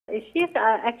Sheikh,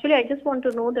 actually, I just want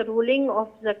to know the ruling of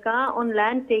zakah on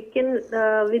land taken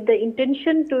with the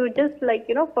intention to just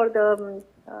for the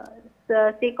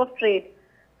sake of trade,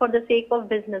 for the sake of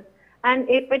business. And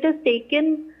if it is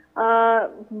taken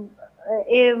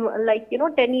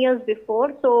 10 years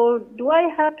before, so do I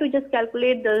have to just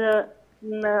calculate the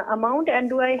amount and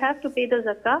do I have to pay the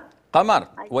zakah? Qamar,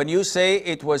 when you say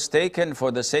it was taken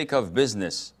for the sake of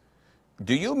business,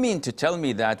 do you mean to tell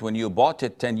me that when you bought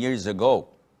it 10 years ago,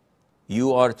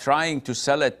 you are trying to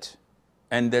sell it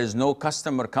and there's no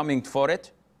customer coming for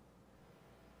it?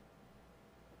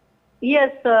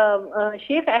 Yes,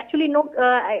 Sheikh, actually no,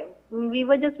 we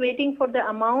were just waiting for the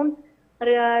amount,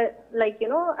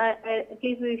 at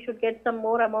least we should get some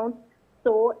more amount.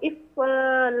 So if,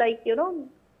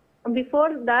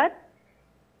 before that,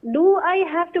 do I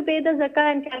have to pay the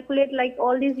zakah and calculate like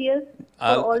all these years?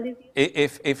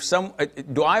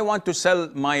 Do I want to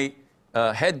sell my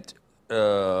head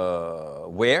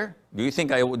wear? Do you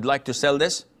think I would like to sell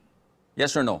this?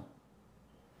 Yes or no?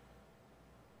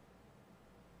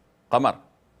 Qamar?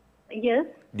 Yes.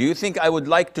 Do you think I would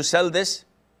like to sell this?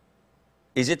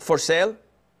 Is it for sale?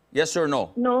 Yes or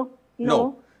no? No.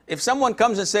 No. If someone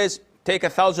comes and says, take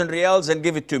 1,000 riyals and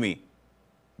give it to me,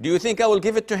 do you think I will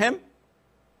give it to him?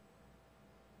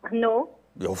 No.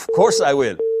 Of course I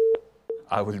will.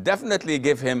 I will definitely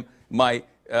give him my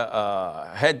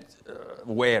head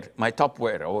wear, my top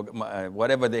wear, or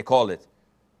whatever they call it.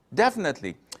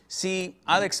 Definitely. See,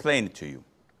 I'll explain it to you.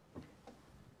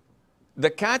 The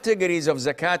categories of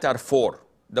zakat are 4.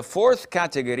 The 4th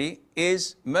category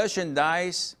is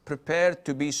merchandise prepared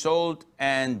to be sold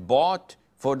and bought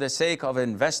for the sake of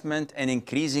investment and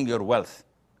increasing your wealth.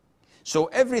 So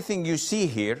everything you see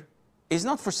here is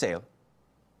not for sale.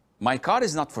 My car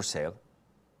is not for sale.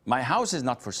 My house is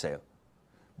not for sale.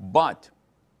 But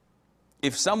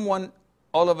if someone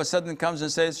all of a sudden comes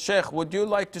and says, Sheikh, would you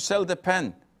like to sell the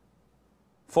pen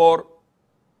for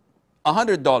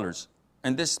 $100?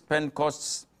 And this pen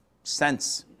costs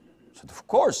cents. So of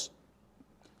course.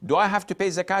 Do I have to pay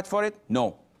zakat for it?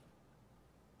 No.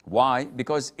 Why?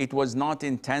 Because it was not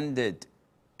intended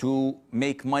to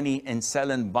make money and sell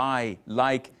and buy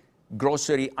like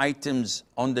grocery items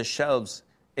on the shelves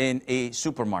in a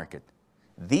supermarket.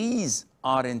 These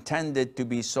are intended to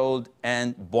be sold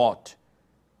and bought.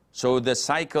 So the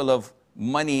cycle of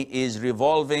money is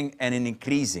revolving and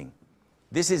increasing.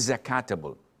 This is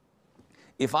zakatable.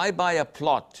 If I buy a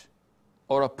plot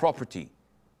or a property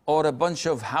or a bunch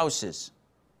of houses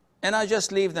and I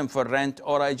just leave them for rent,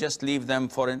 or I just leave them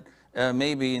for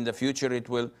maybe in the future it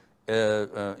will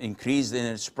increase in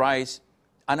its price,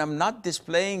 and I'm not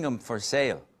displaying them for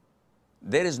sale,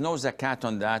 there is no zakat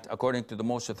on that according to the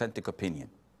most authentic opinion.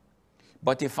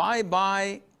 But if I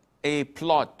buy a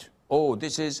plot, oh,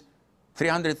 this is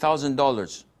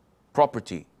 $300,000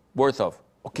 property worth of,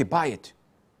 okay, buy it.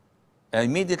 I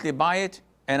immediately buy it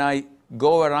and I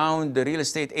go around the real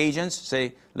estate agents,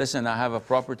 say, listen, I have a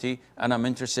property and I'm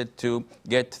interested to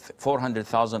get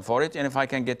 $400,000 for it. And if I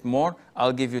can get more,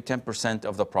 I'll give you 10%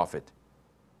 of the profit.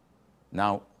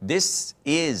 Now, this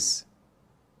is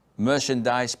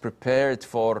merchandise prepared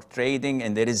for trading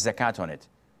and there is zakat on it.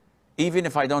 Even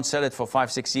if I don't sell it for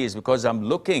 5-6 years, because I'm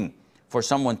looking for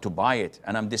someone to buy it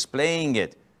and I'm displaying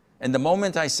it. And the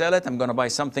moment I sell it, I'm going to buy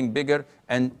something bigger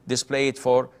and display it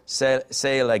for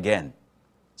sale again.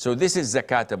 So this is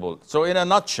zakatable. So in a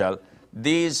nutshell,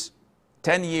 these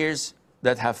 10 years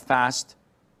that have passed,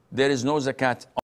 there is no zakat